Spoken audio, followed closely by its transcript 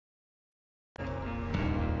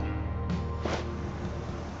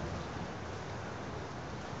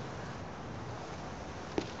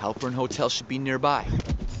Halpern Hotel should be nearby.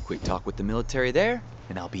 Quick talk with the military there,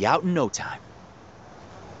 and I'll be out in no time.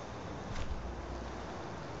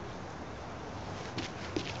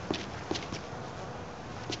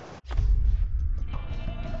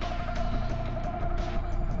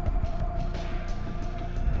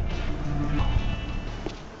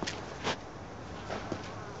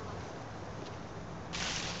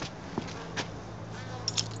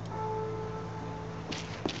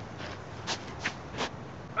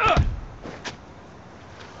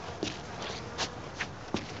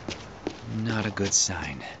 Not a good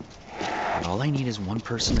sign. But all I need is one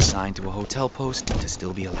person assigned to a hotel post to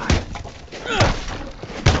still be alive.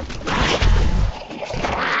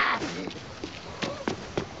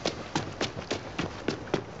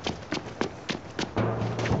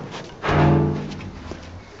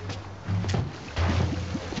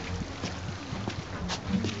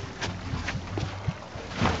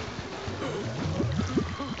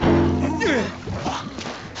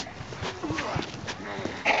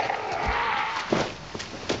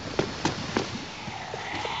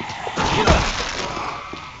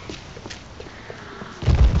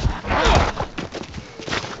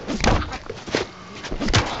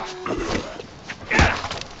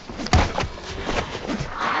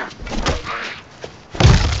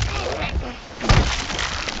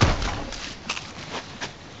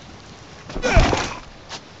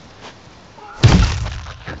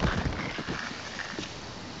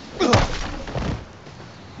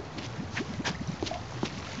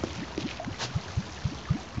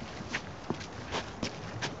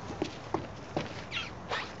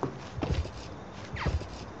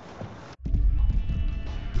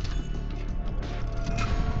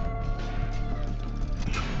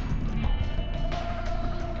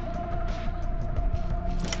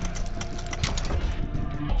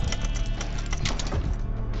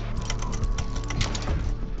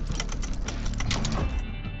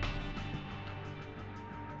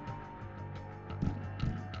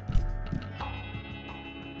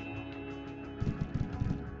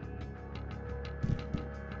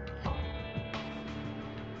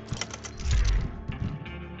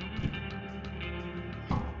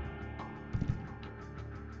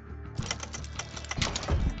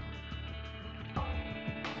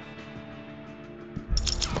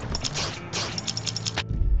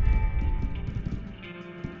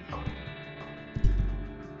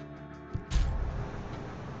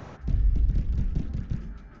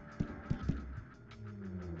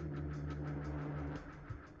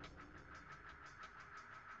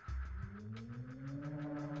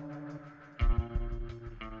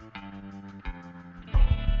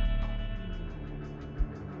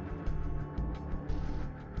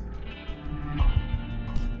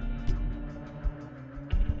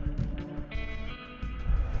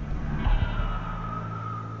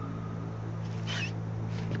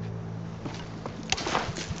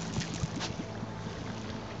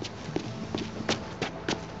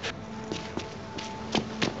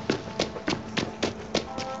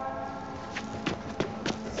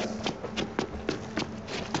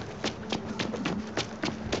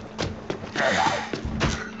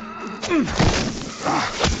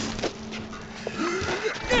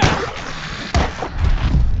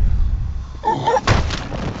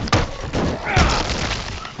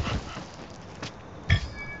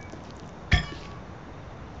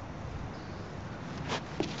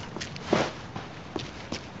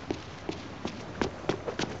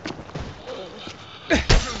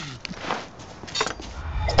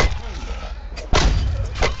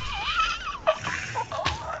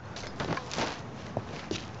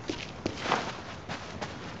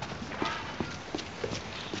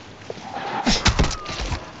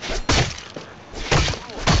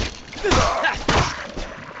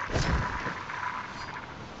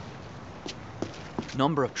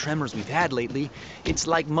 Number of tremors we've had lately, it's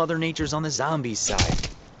like Mother Nature's on the zombies side.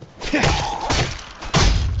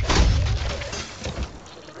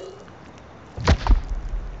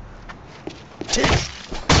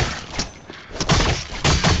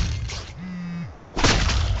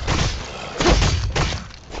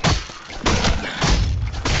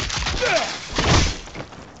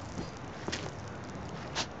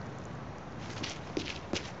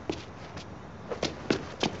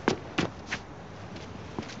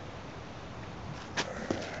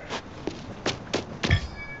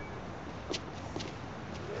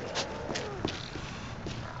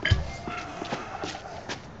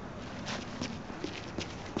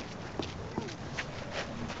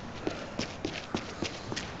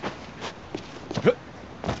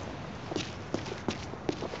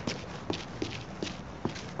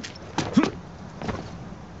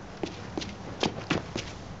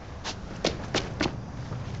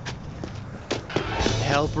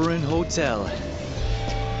 Oberyn Hotel.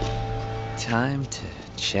 Time to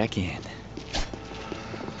check in.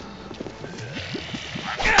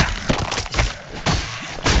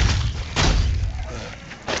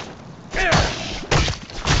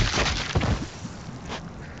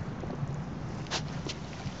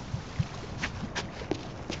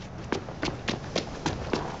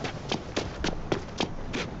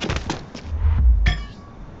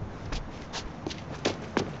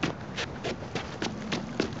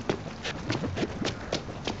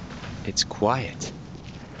 It's quiet.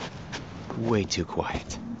 Way too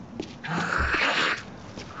quiet.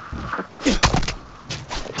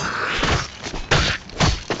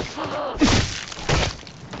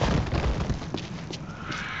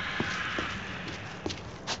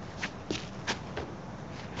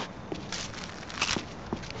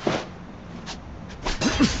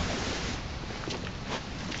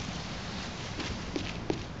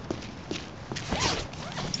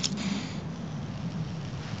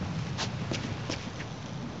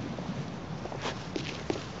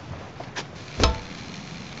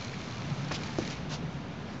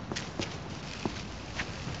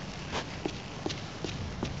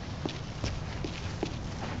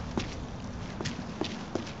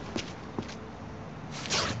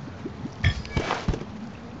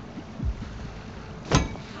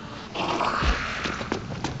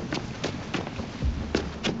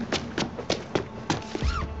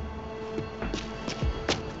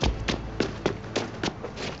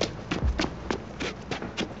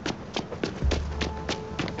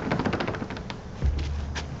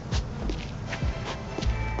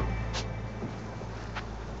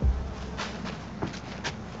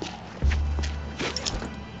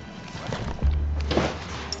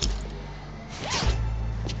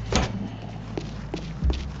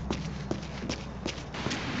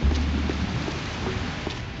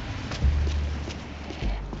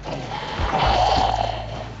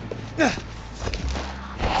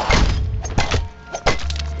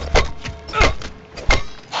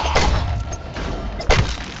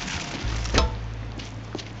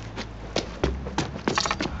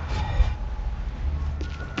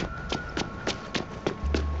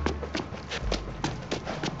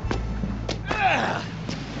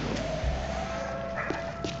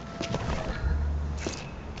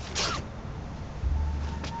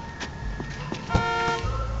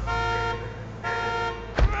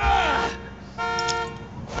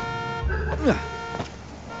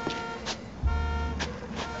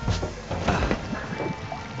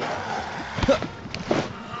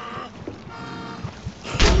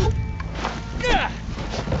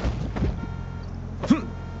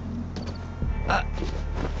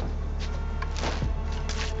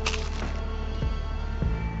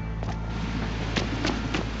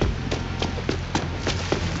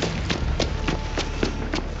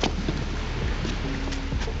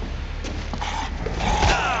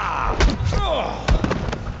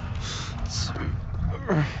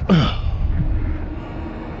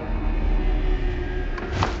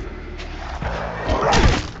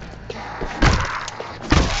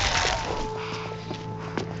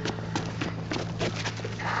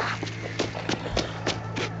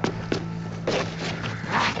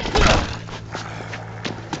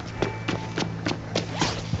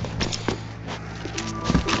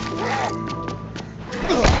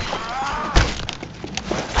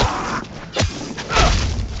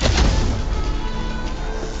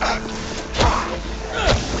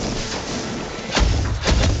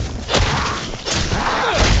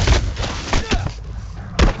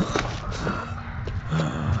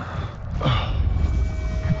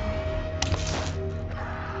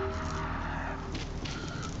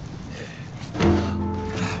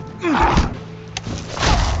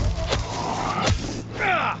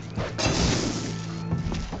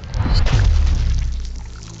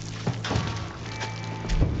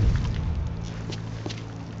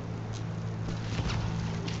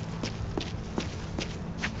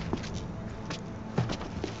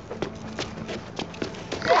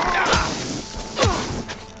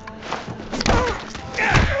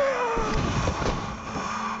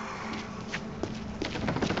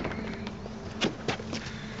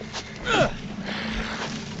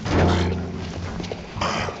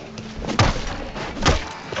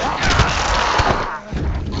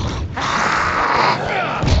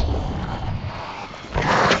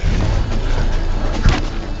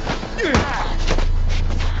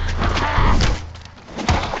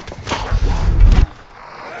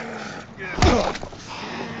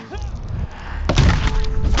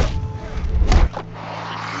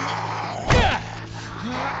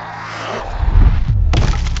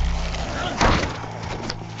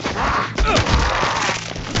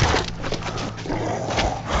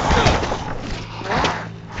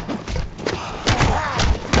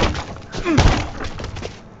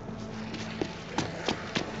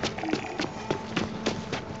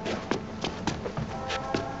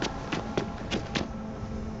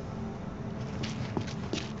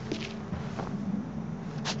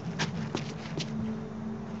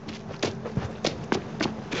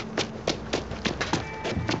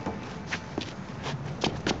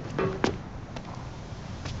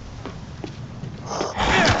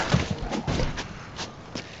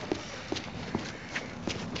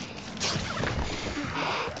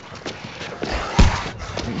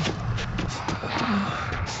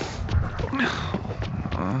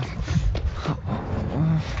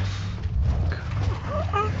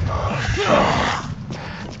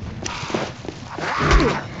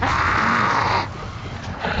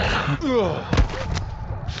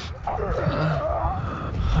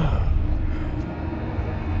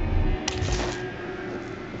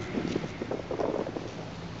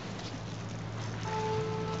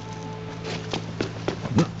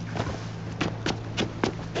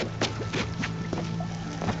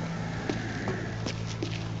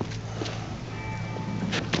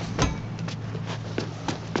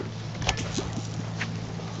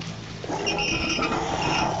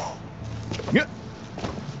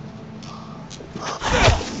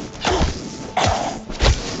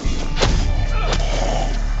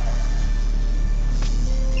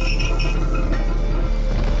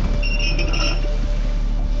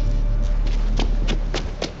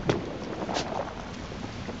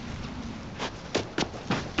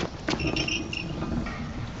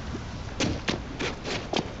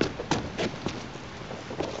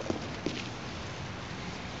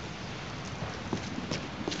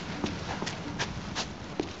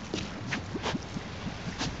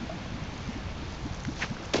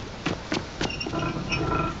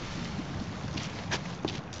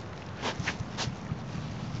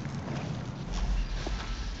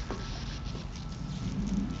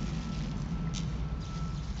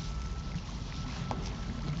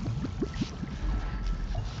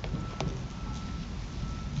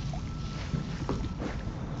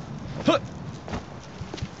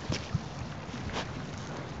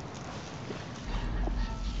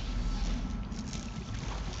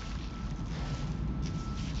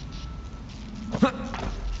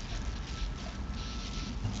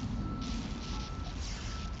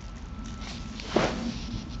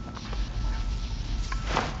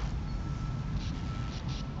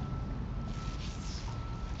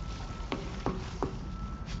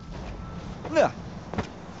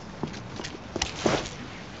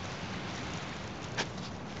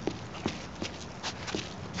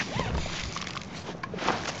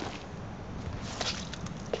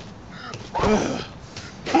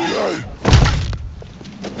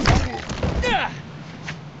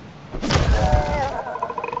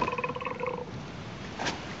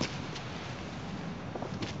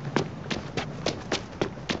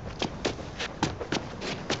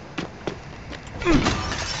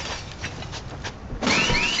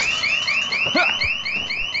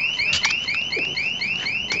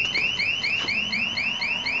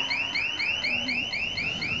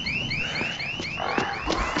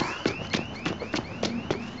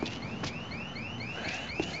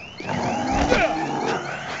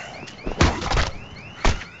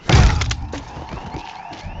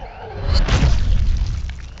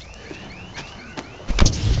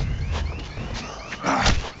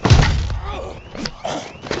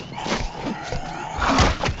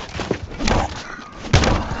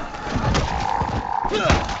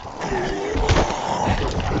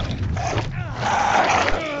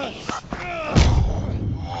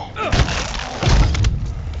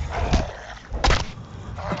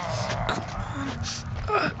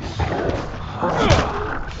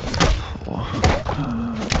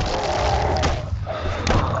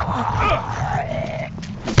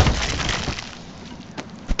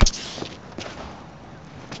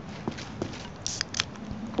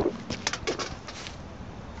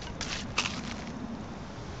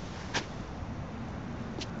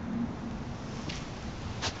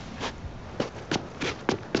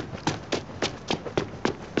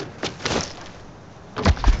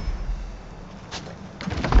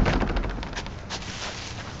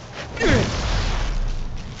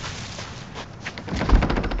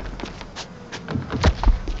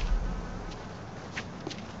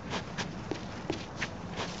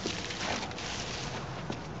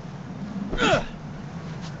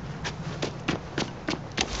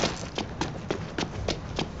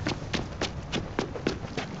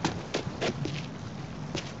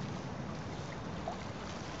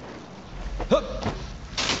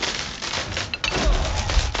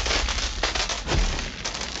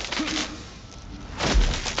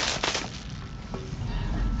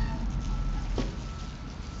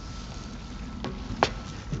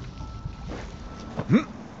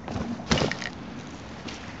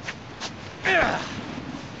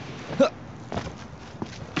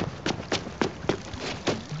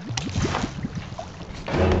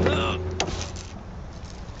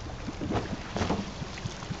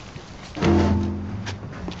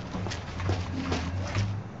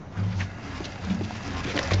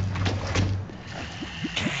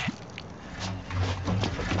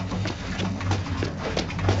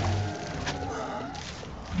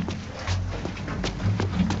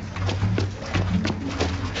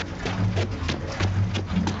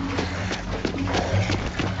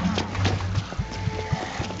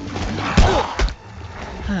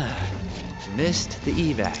 Missed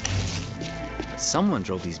the evac. Someone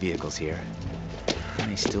drove these vehicles here. They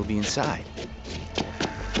may still be inside.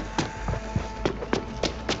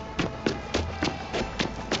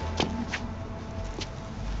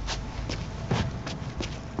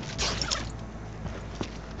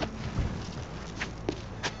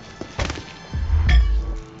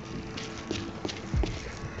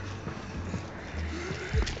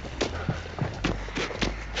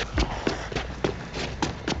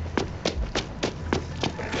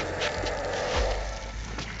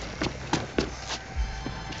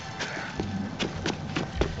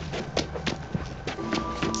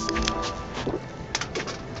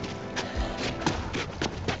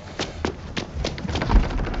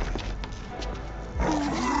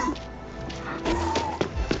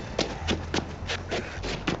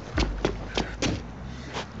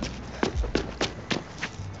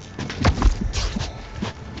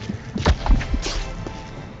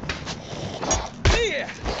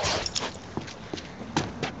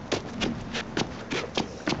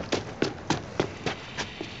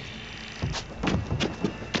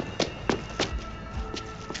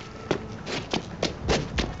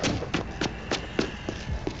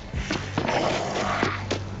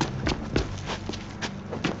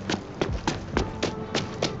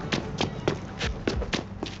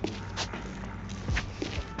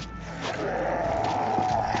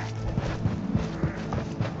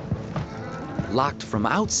 locked from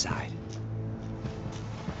outside.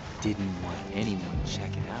 Didn't want anyone to check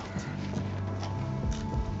it out.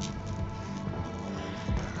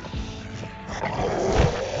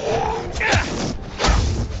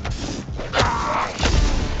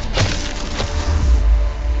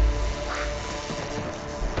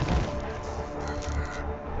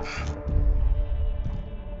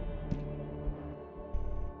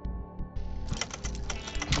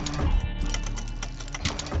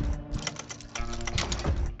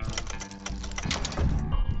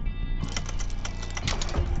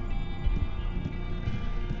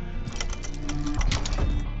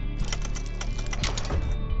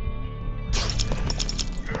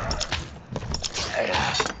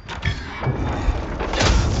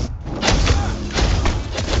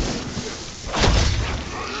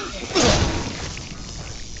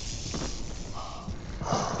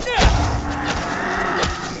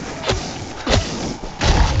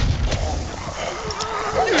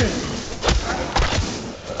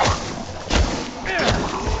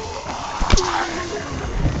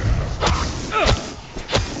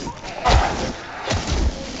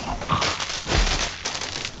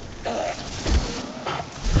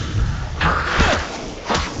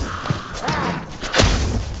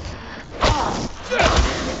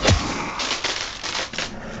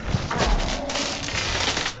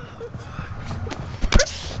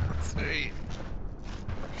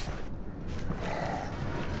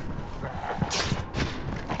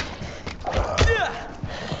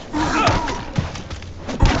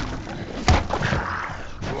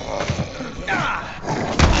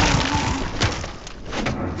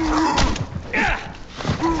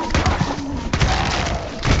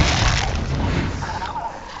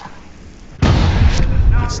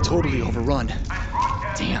 Totally overrun.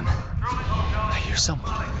 Damn. I hear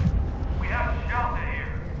someone. We have shelter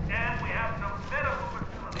here, and we have some medical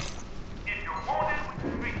facilities. If you're wounded, we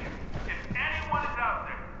can treat you. If anyone is out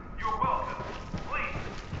there, you're welcome. Please,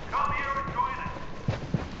 come here and join us.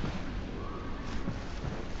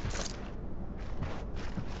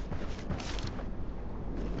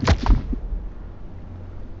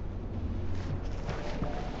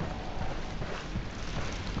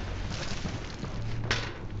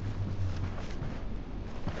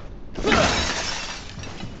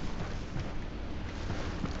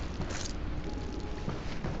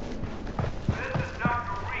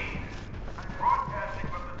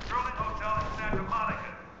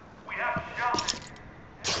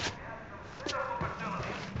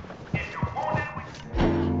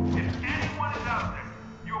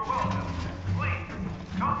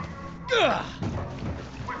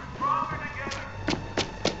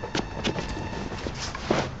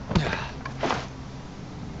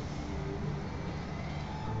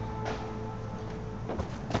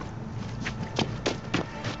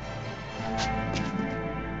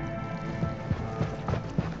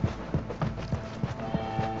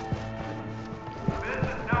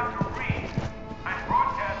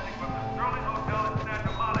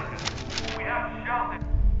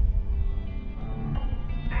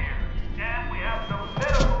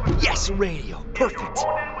 Radio. Perfect.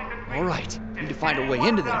 All right. Need to find a way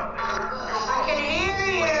into there. I can hear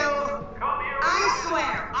you. I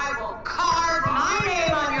swear I will carve my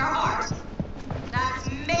name on your heart. That's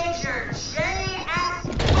Major J.S.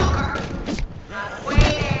 Booker. I'm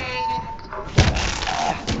waiting.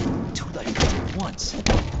 Two like at once.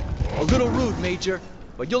 A little rude, Major,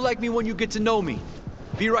 but you'll like me when you get to know me.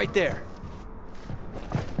 Be right there.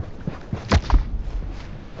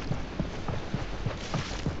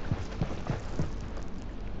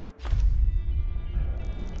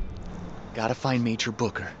 Gotta find Major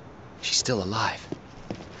Booker. She's still alive.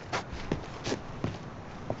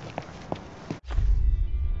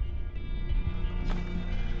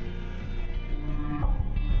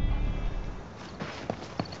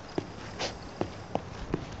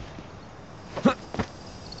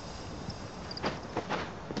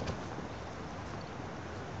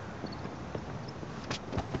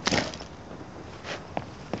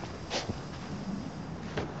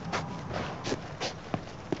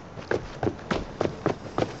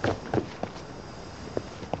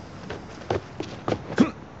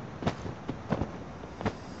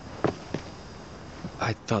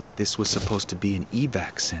 I thought this was supposed to be an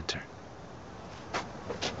evac center.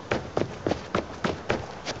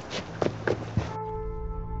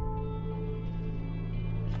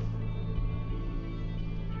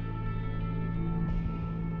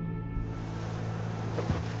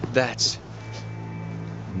 That's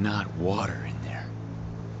not water in there.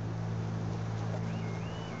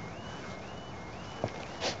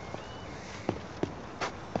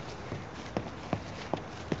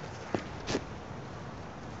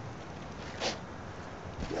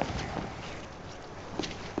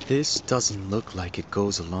 This doesn't look like it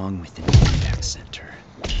goes along with an index center.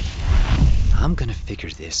 I'm gonna figure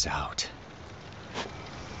this out.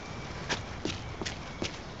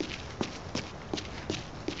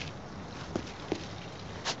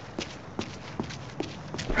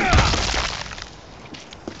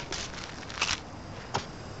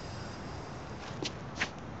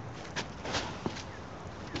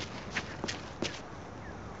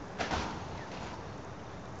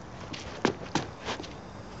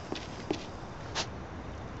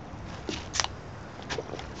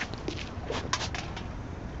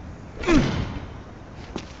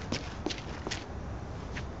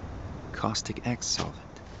 Caustic X solvent.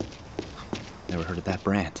 Never heard of that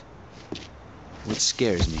brand. What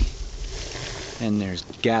scares me? And there's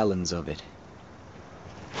gallons of it.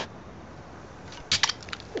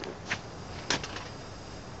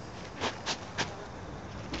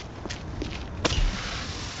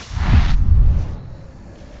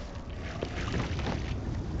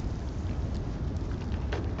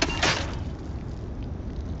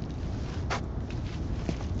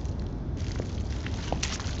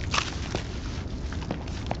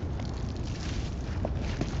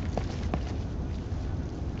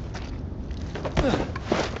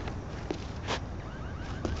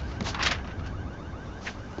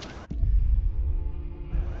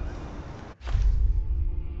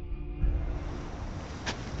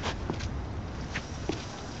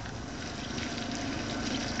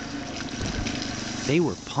 They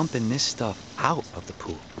were pumping this stuff out of the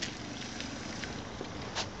pool.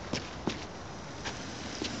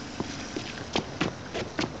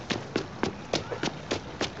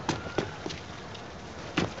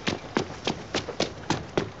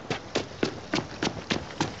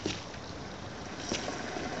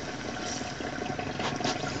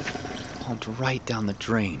 Pumped right down the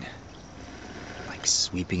drain, like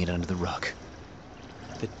sweeping it under the rug.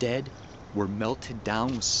 The dead were melted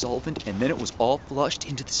down with solvent, and then it was all flushed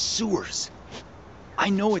into the sewers. I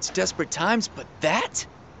know it's desperate times, but that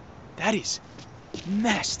is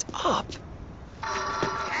messed up.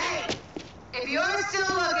 Hey, if you're still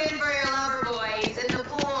looking for your lover boy, he's in the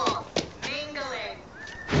pool, mingling.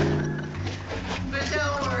 But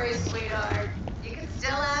don't worry, sweetheart. You can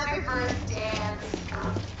still have your first dance.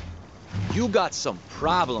 You got some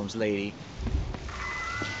problems, lady.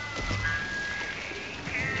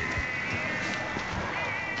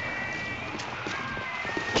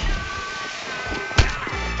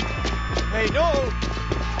 Hey, no!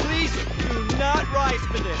 Please do not rise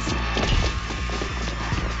for this!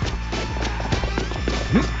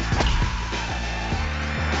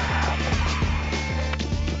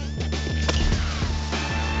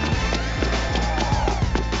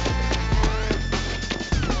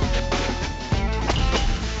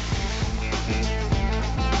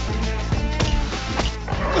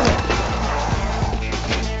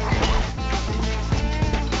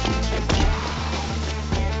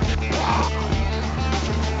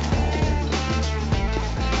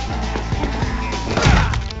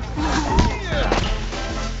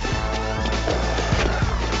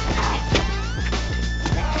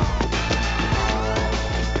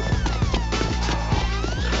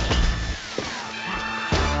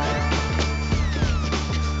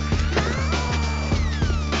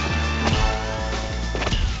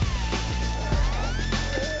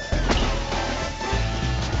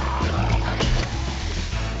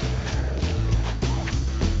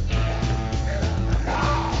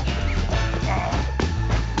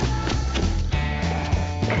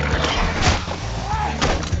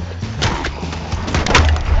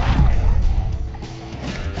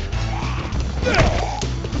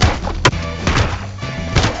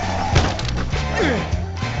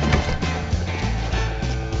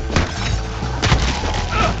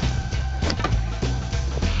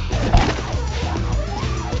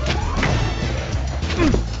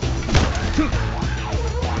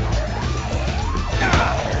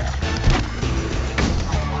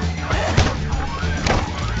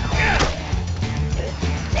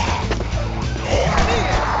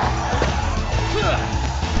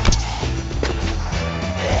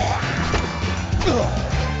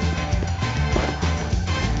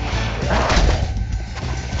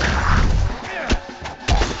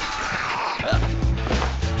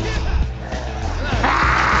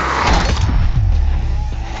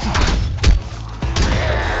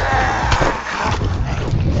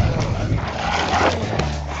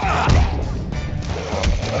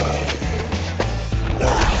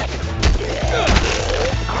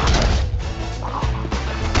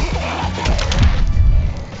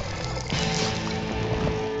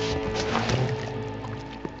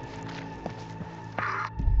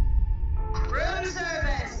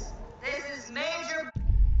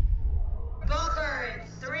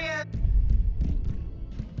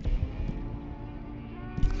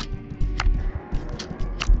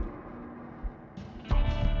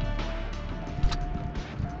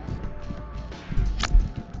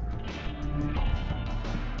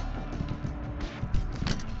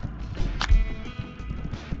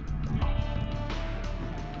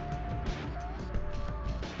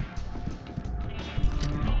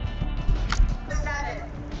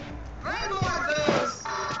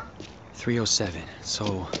 307,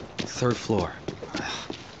 so 3rd floor.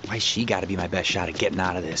 Why she gotta be my best shot at getting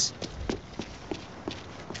out of this?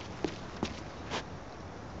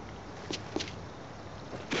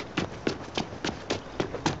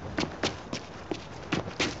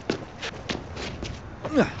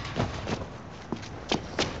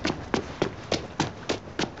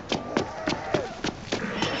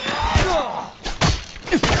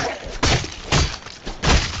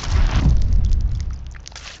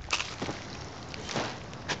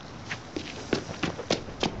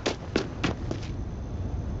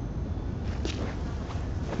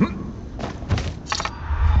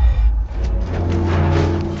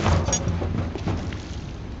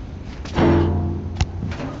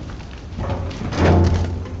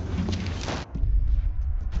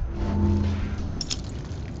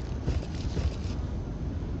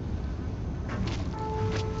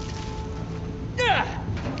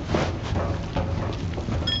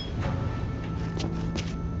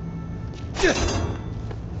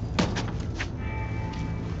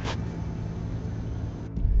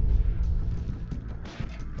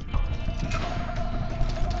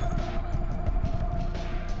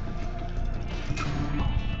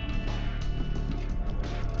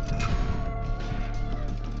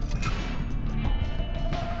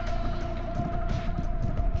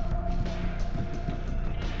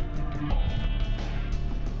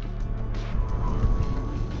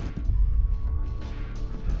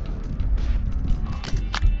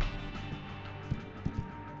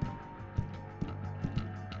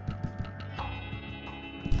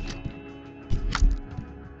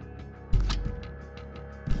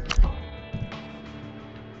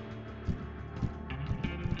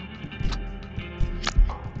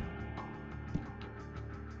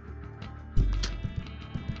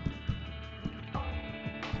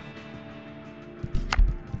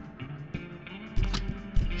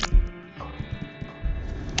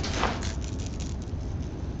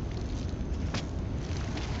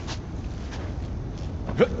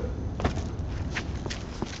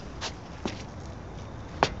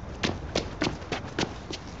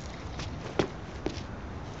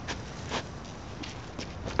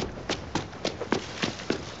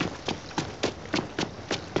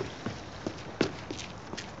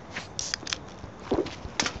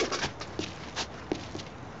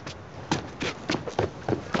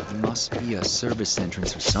 Must be a service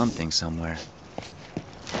entrance or something somewhere.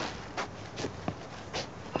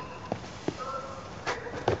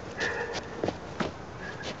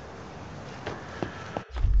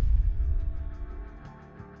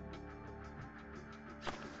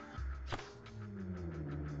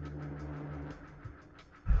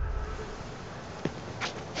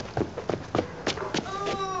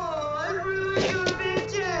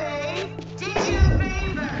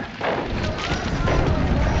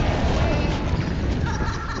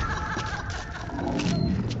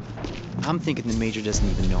 I'm thinking the Major doesn't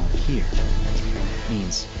even know I'm here.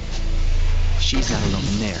 Means she's not alone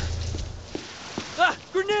in there. Ah!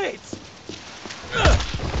 Grenades!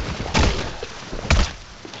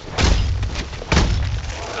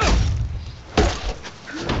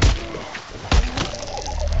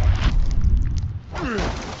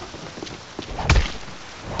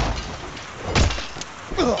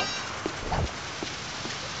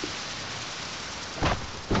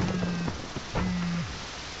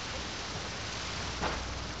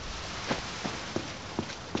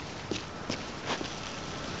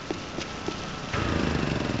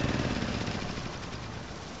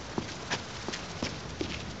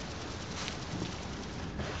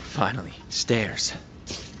 Finally, stairs.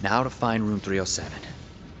 Now to find room 307.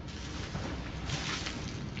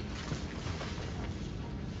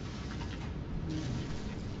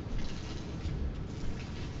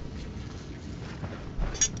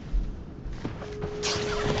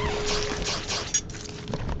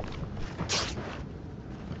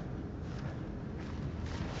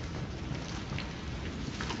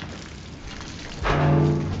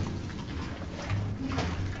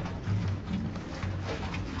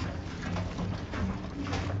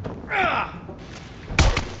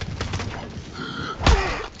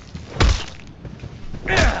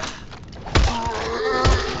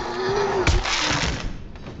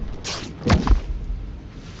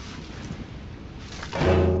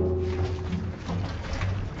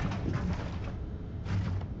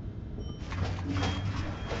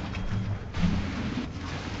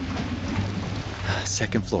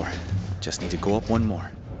 Second floor. Just need to go up one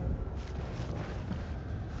more.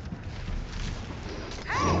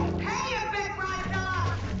 Hey, you big bright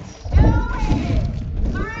fella! Still waiting!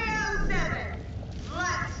 307!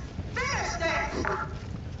 Let's finish this!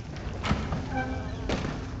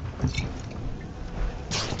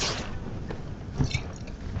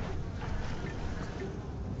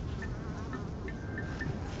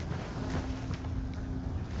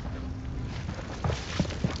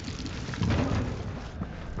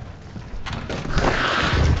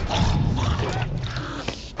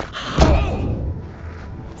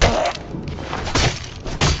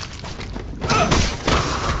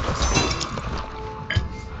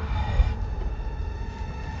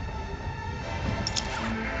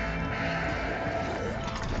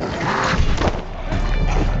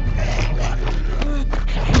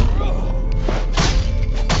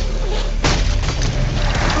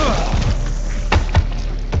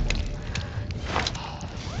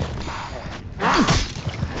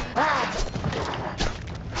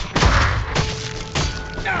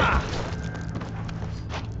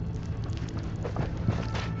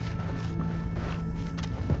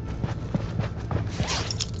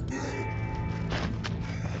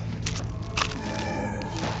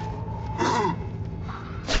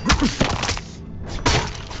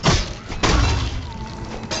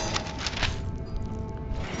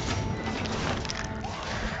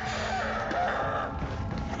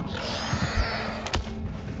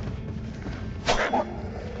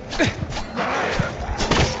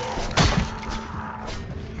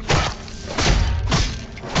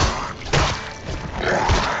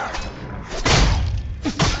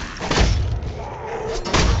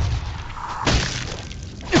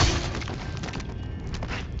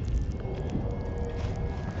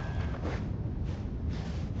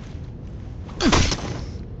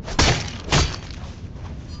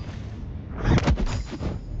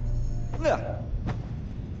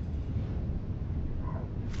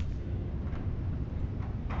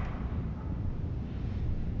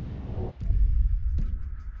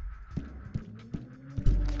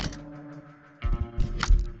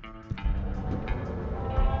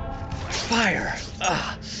 fire.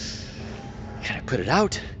 Can I put it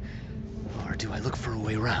out? Or do I look for a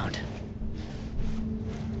way around?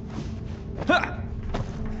 Ha!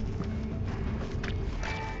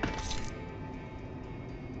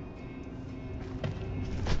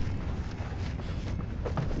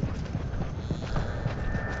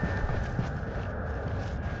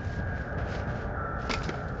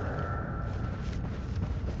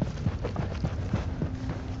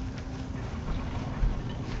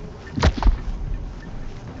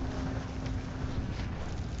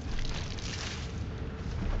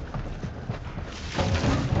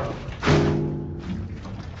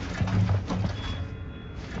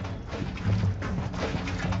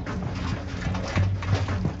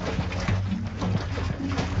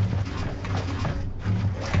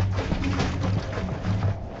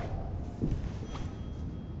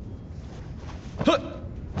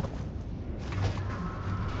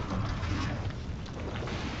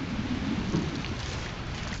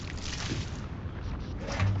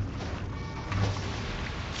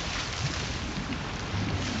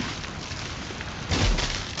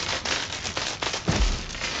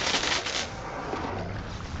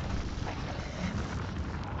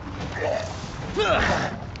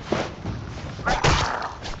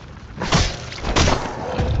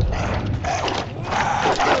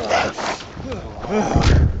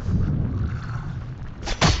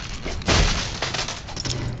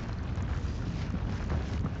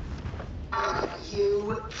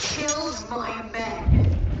 You killed my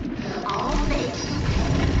men. I'll make you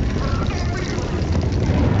pay.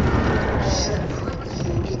 Should put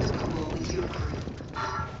you in the pool with your group.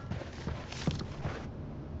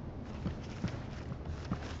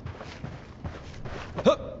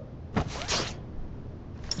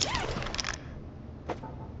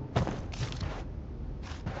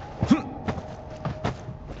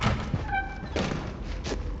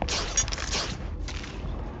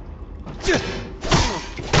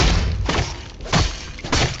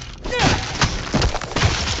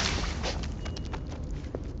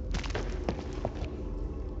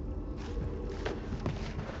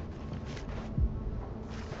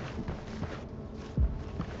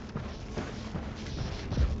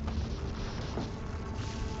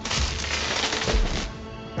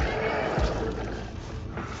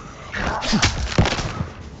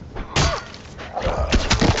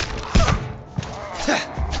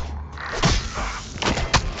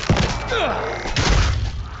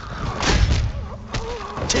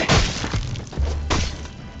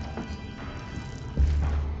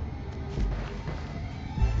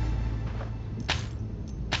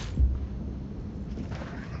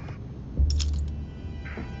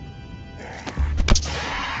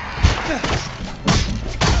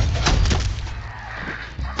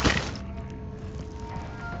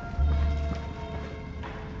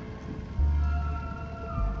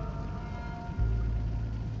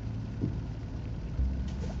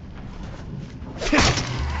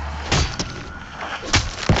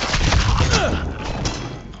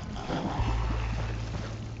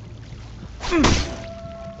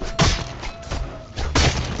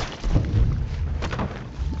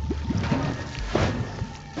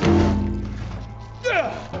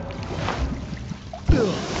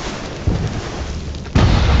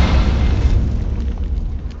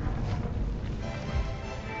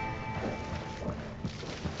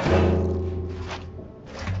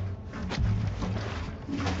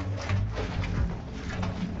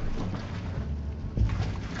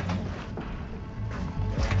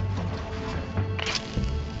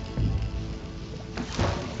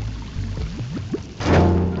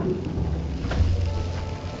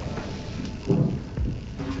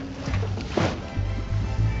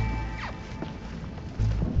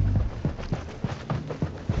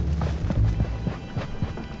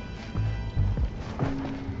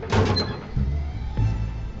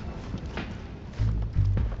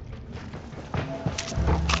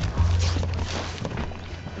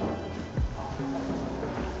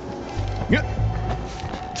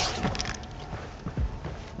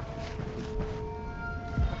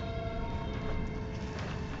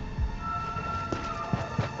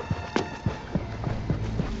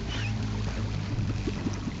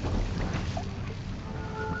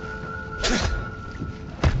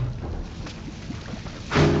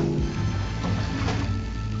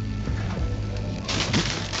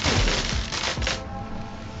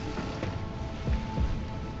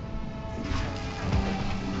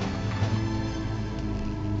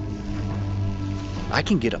 I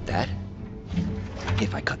can get up that.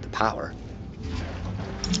 If I cut the power.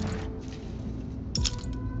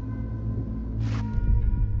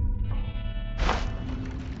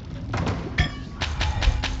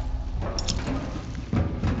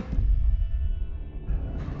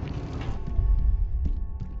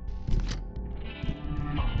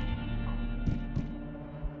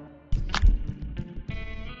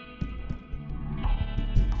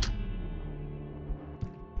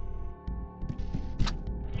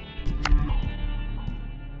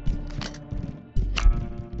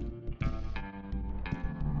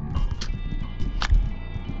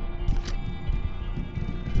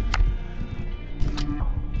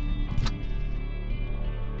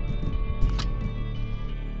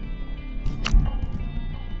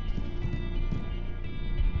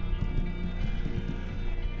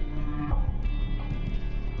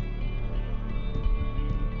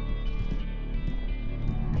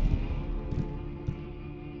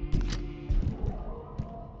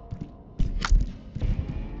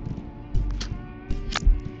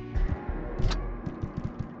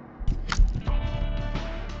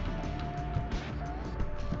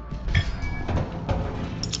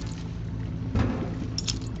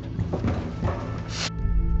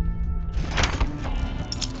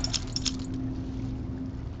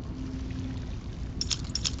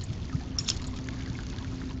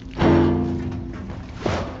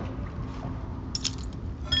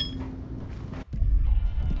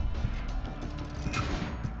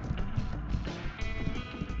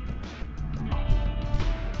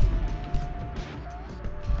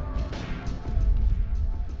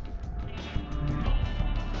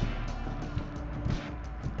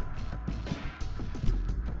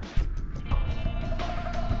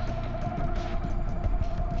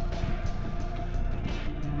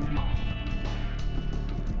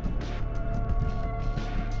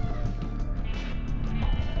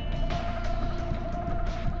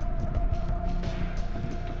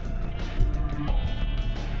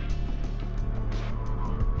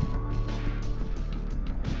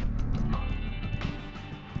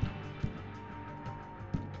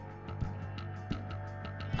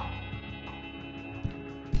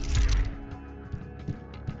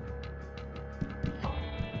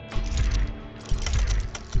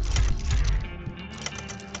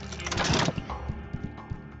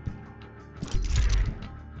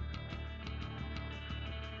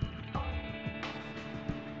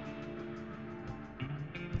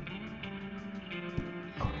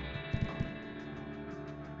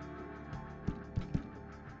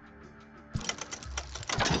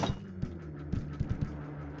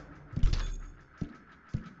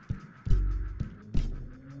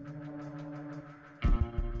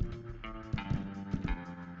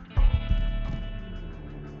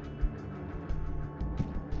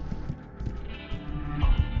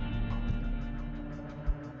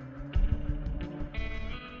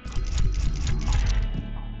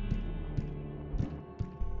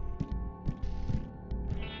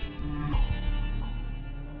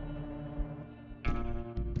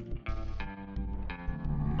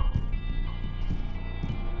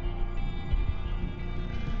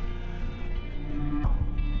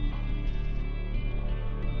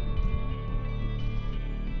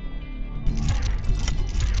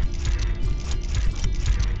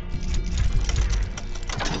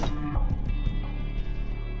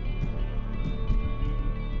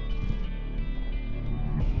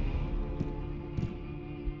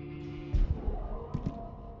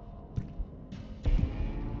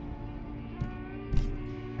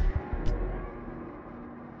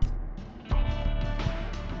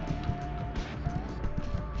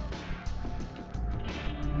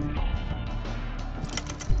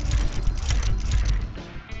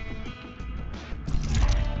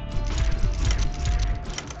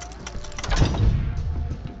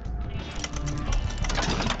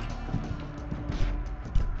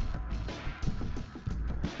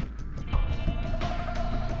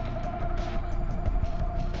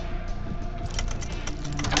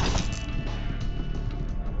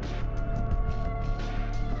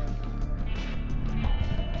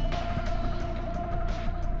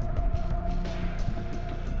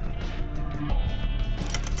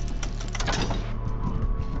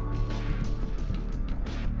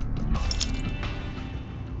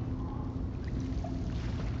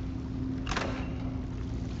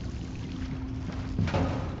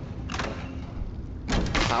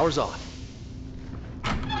 Power's off.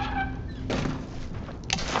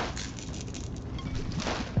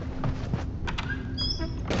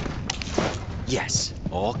 Yes,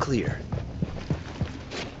 all clear.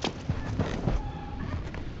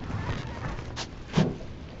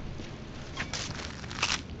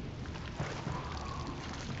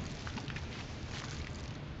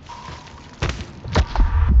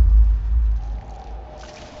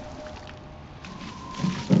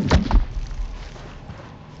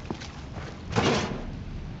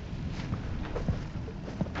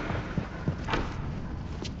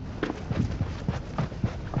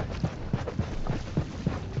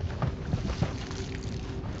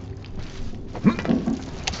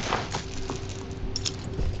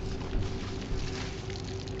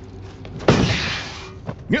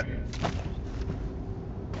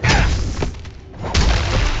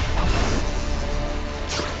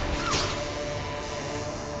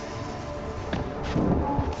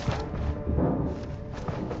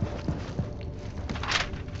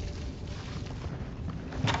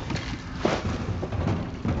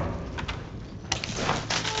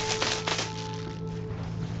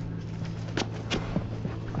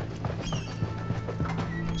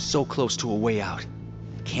 So close to a way out.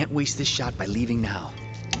 Can't waste this shot by leaving now.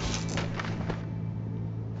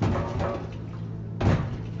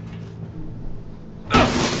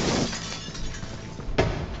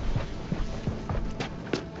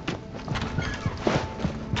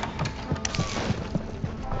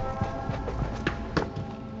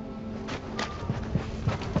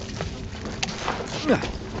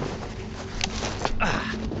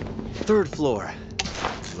 Third floor.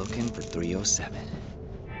 Looking for 307.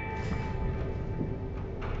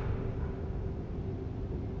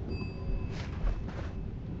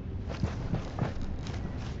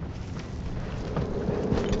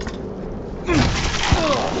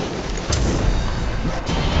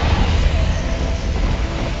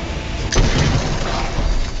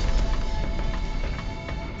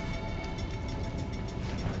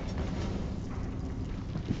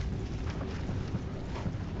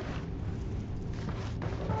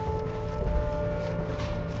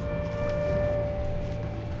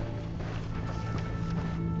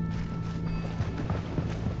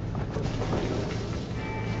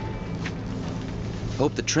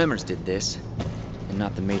 Hope the Tremors did this, and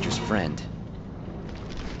not the Major's friend.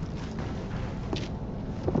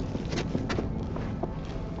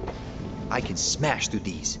 I can smash through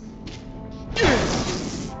these.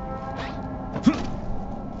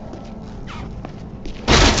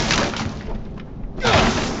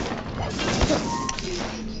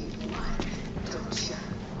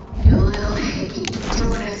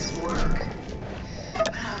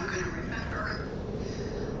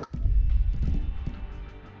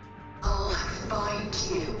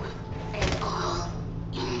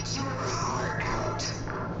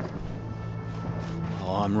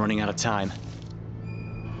 I'm running out of time.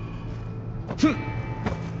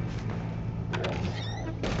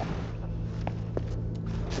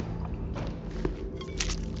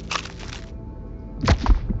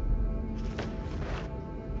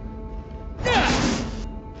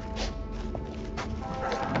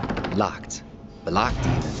 Locked. Blocked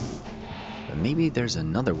even. But maybe there's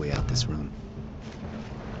another way out this room.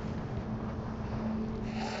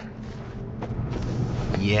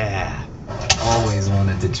 Yeah. Always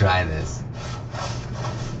wanted to try this.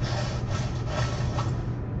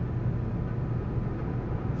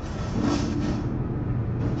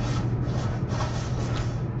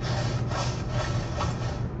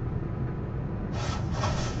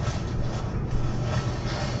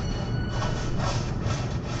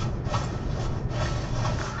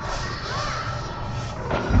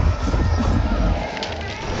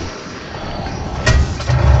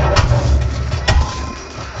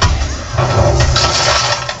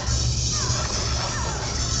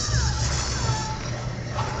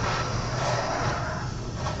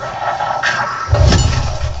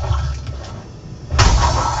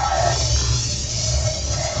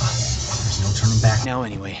 Now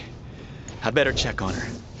anyway, I better check on her.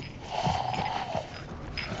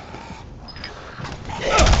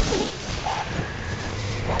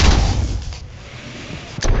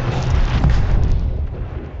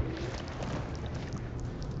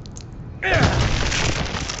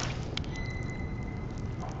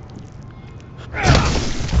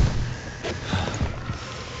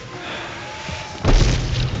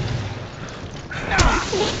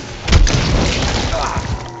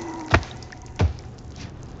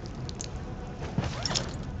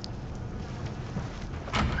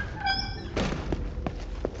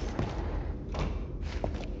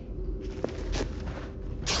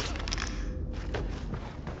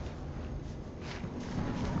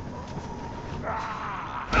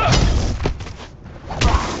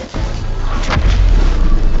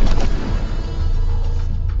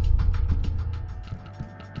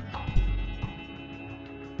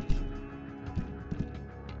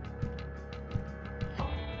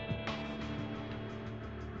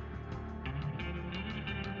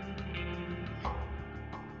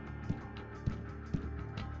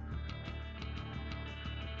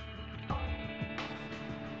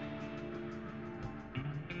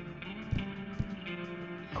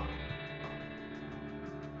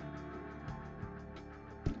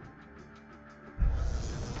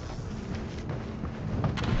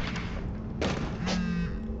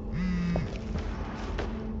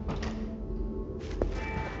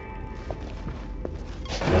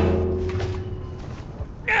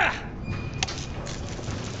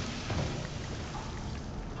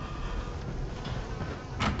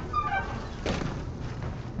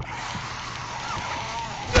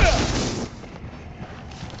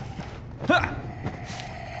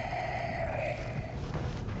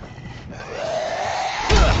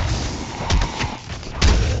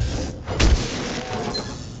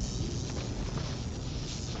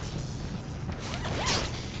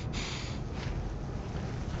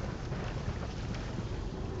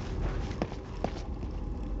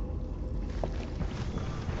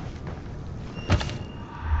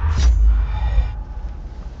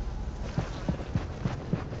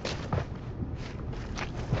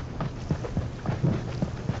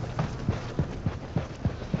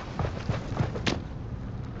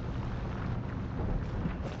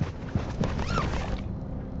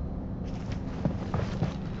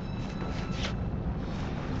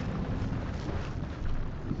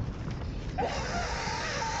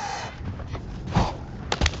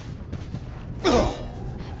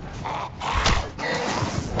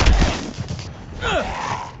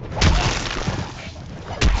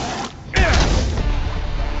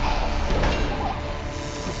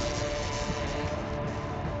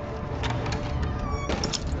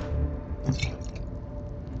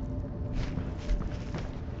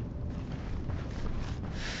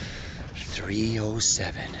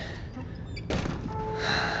 307.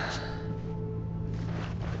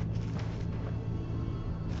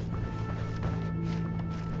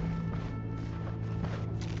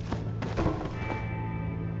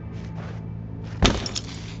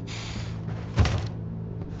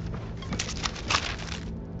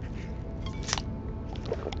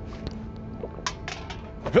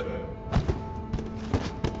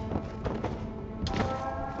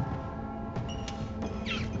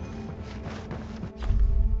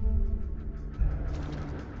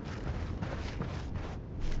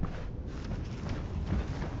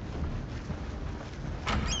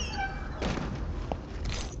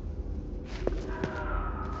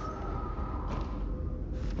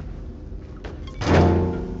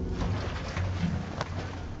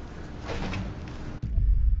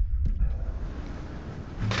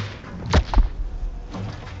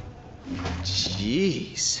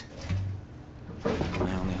 Jeez.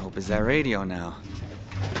 My only hope is that radio now.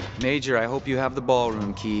 Major, I hope you have the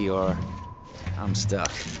ballroom key or I'm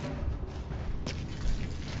stuck.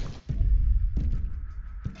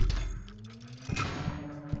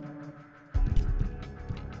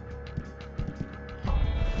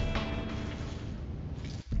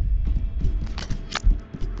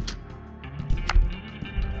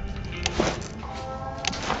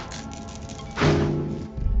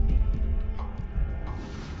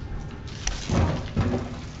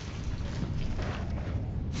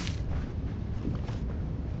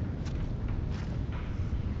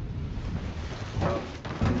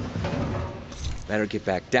 Better get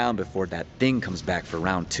back down before that thing comes back for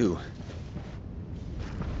round 2.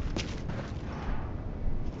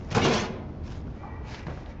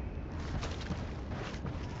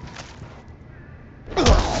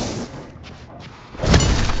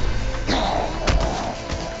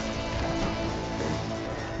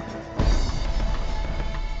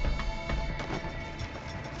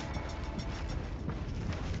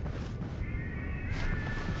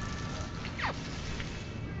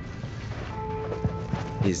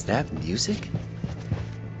 Is that music?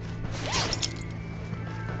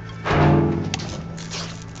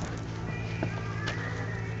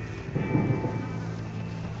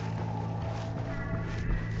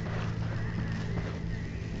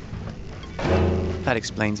 That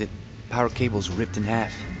explains it. Power cable's ripped in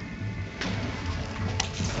half.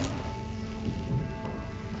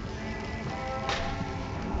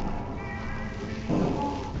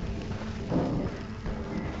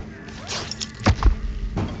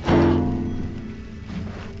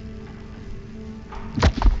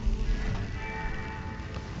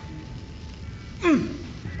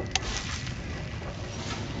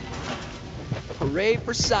 Hooray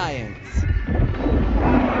for science!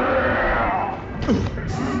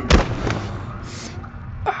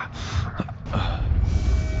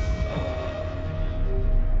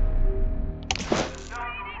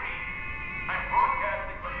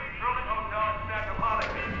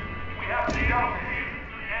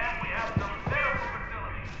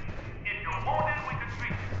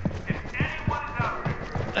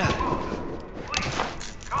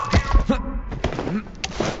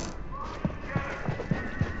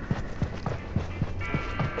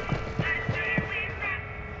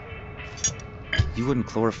 You wouldn't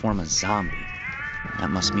chloroform a zombie.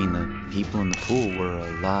 That must mean the people in the pool were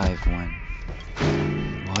alive when...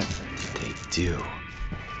 What did they do?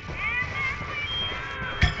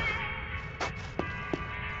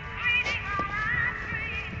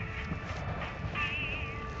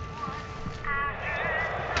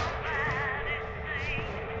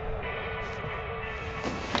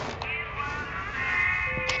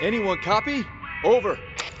 Anyone copy? Over.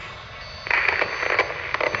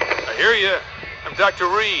 I hear you. I'm Dr.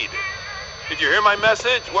 Reed. Did you hear my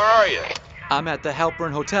message? Where are you? I'm at the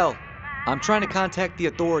Halpern Hotel. I'm trying to contact the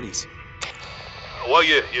authorities. Well,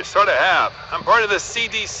 you sort of have. I'm part of the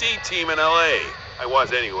CDC team in LA. I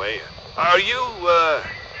was anyway. Are you,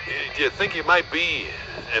 do you think you might be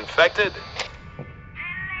infected?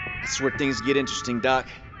 That's where things get interesting, Doc.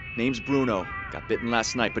 Name's Bruno. Got bitten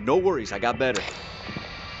last night, but no worries, I got better.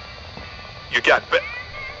 You got bit?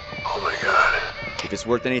 Oh my God. If it's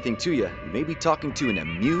worth anything to you, you may be talking to an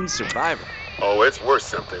immune survivor. Oh, it's worth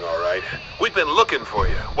something, all right. We've been looking for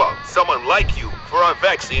you. Well, someone like you for our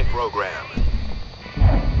vaccine program.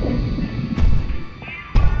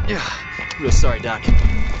 Yeah, real sorry, Doc.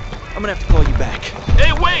 I'm gonna have to call you back.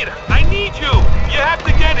 Hey, wait! I need you! You have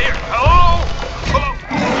to get here! Hello? Hello?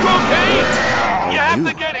 You okay? You have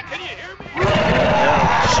to get it! Can you hear me?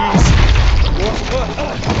 Jeez.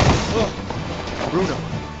 Bruno,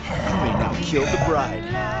 you may now kill the bride.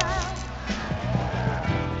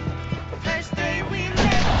 First day we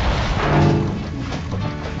met.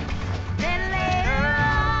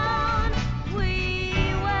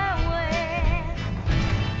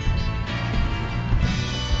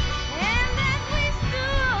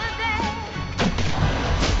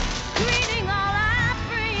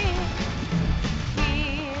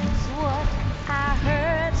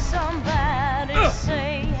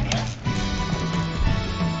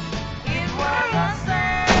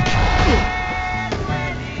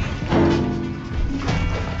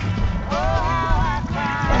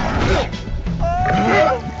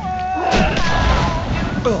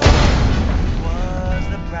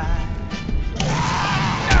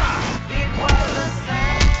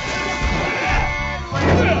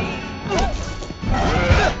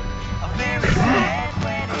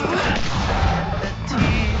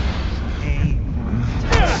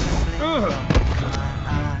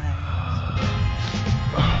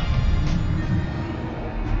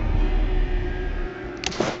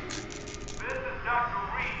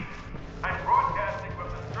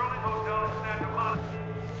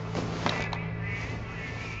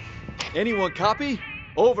 Anyone copy?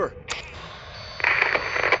 Over.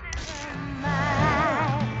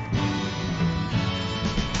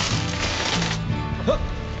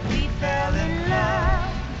 We fell in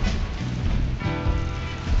love.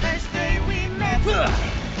 First day we met.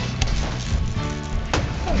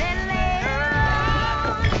 Then later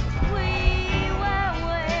on, we were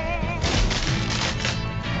wed.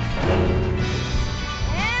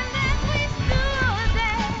 And as we stood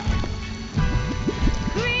there,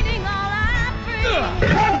 greeting all our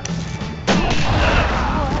friends,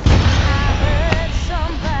 I heard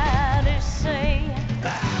somebody say,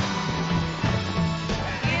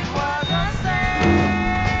 it was a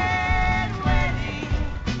sad wedding.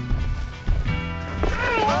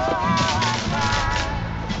 Oh, how I cried.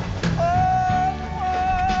 Oh,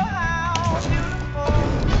 how beautiful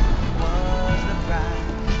was the bride.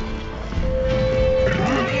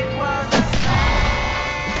 It was a sad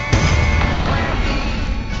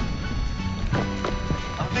wedding,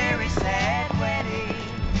 a very sad wedding,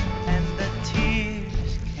 and the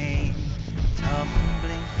tears came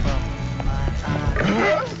tumbling from my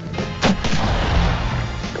eyes.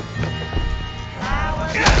 I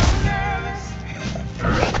was so nervous,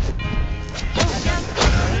 I just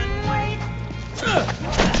couldn't wait to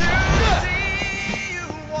see you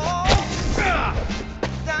walk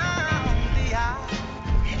down the aisle.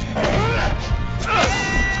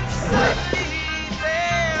 And suddenly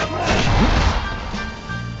there was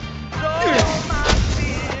all my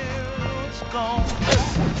fears gone,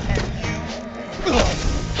 and you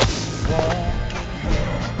walking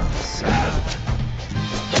beside.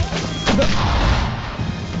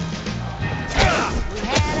 We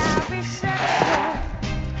had our reception,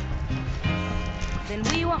 then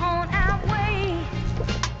we were on our way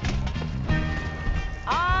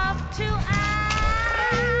off to our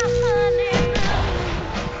honeymoon.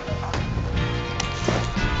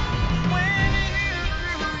 When you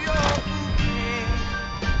threw your bouquet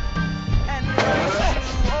and rushed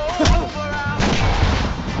you over our heads,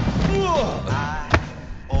 I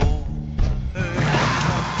overheard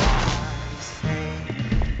somebody say,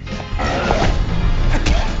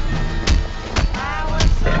 I was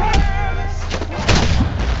so nervous,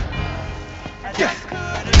 I just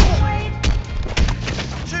couldn't wait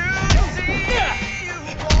to see you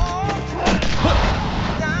walk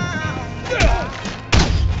down the aisle.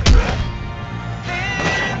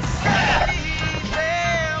 Then suddenly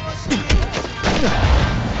there was music,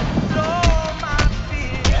 all my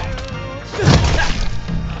fears,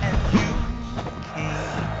 and you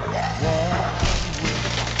came walking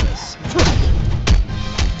with a smile.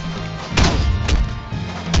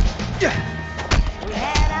 We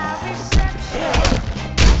had our reception,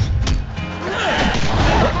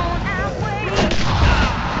 on our way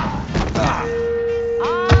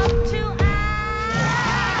off to our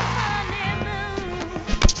honeymoon.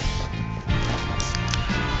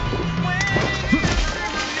 When you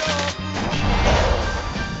threw your bouquet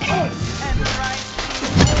and right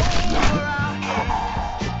over our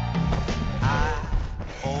heads, I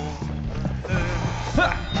overheard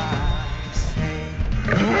somebody say,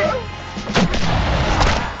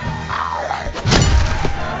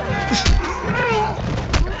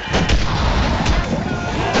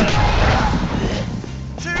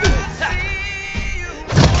 to see you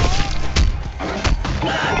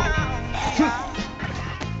walk down the aisle.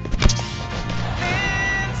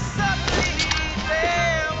 Then suddenly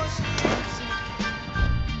there was music,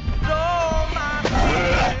 all my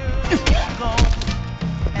fears gone,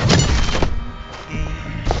 and you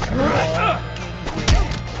came walking with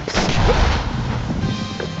a smile.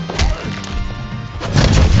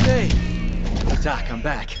 Hey. Doc, I'm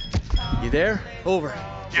back. You there? Over.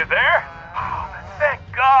 You there? Oh, thank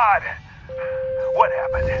God. What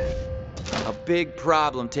happened? A big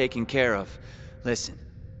problem taken care of. Listen,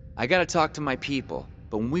 I gotta talk to my people,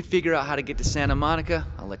 but when we figure out how to get to Santa Monica,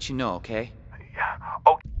 I'll let you know, okay? Yeah,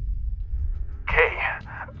 okay.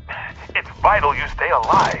 It's vital you stay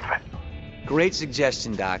alive. Great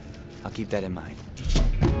suggestion, Doc. I'll keep that in mind.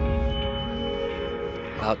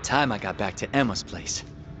 About time I got back to Emma's place.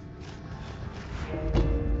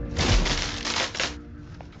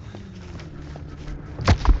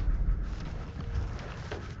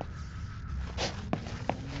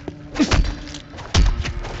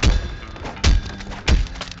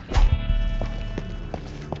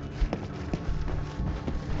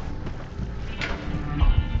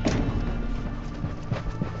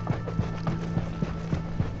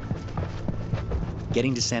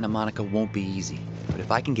 Getting to Santa Monica won't be easy, but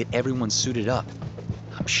if I can get everyone suited up,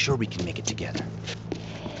 I'm sure we can make it together.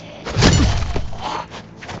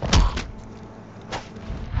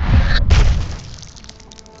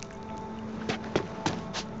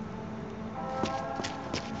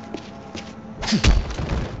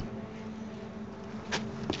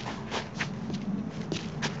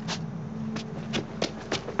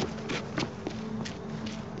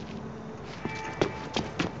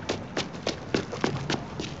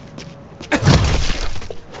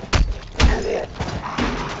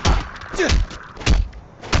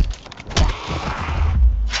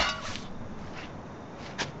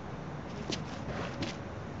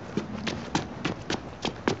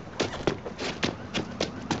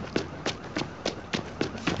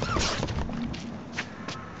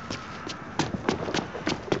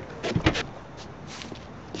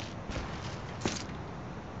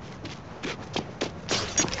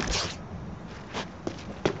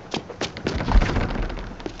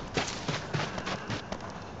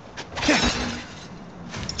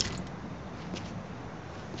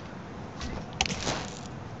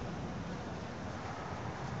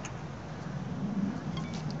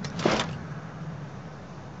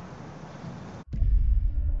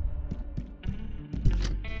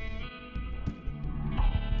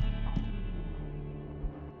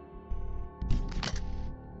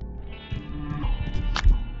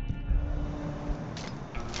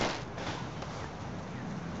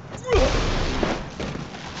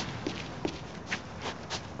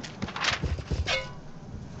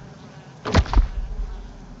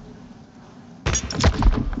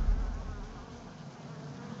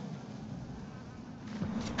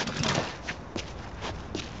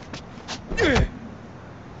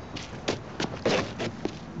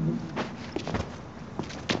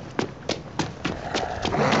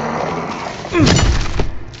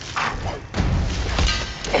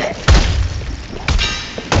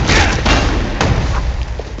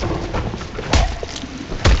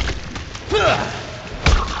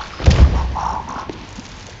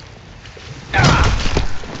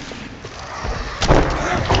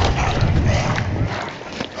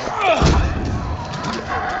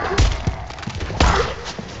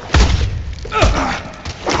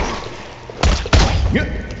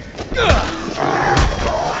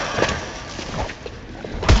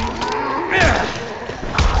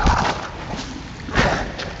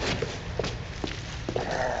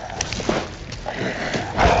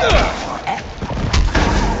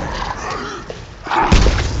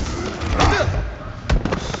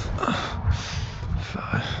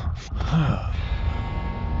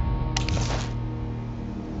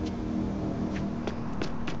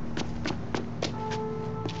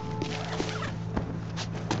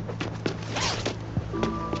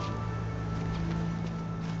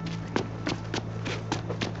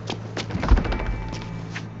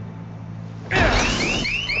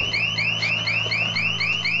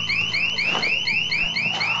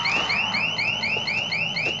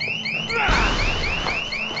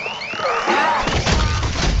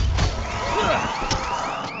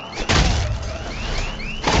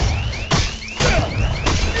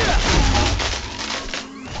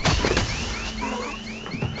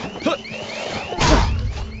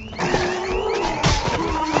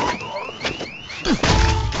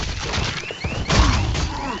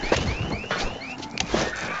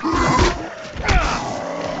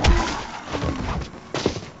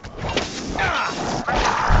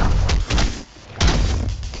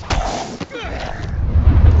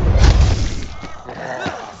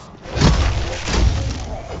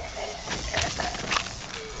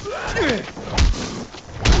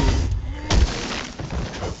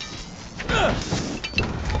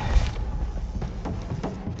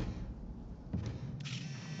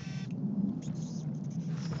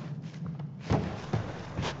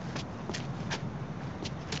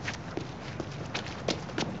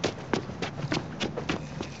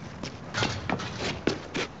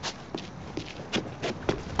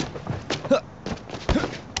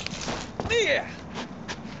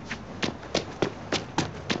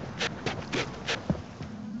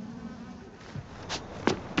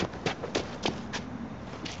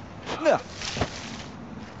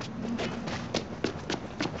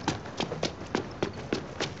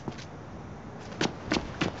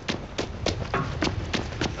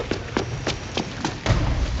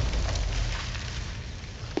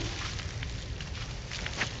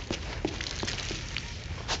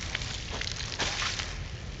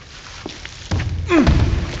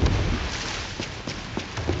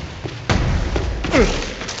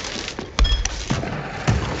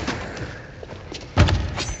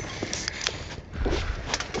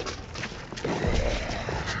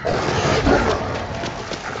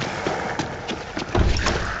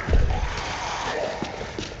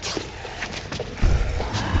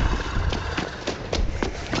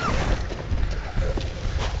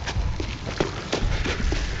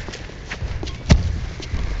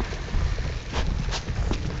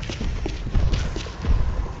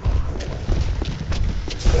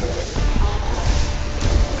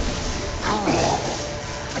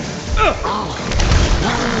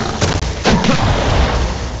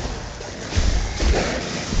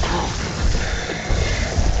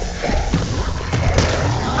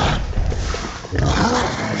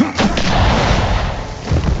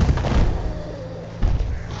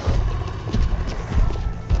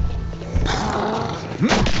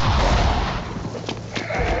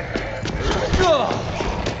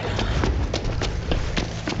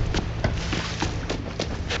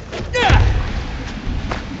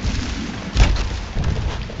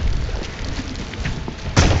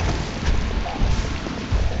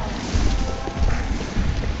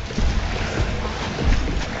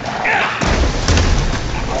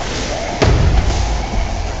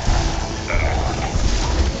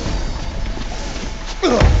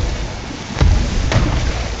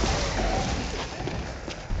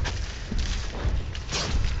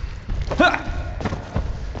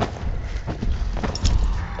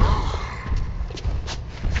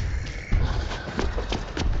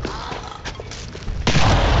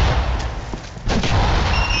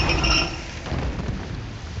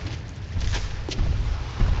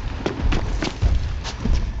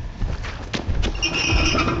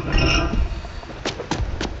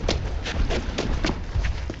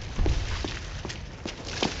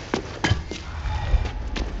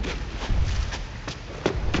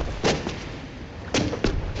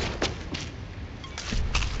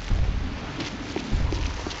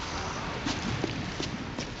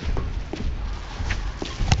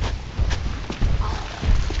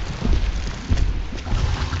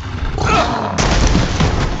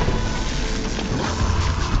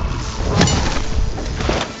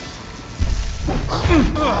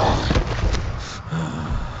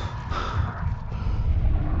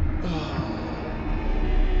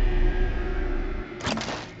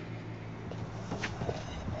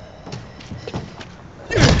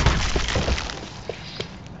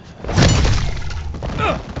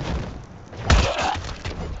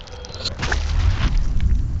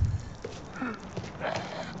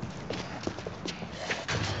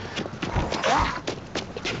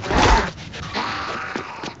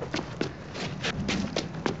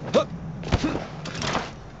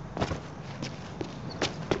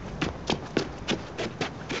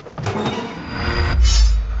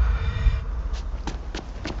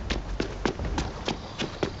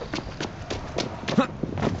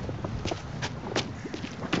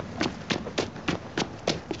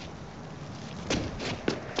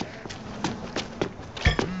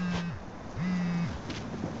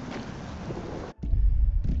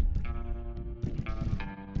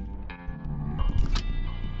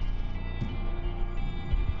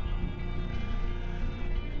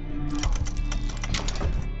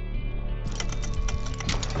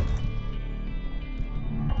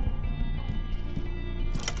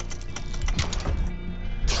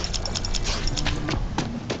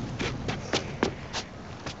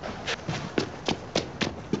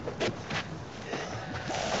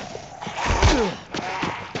 Ugh.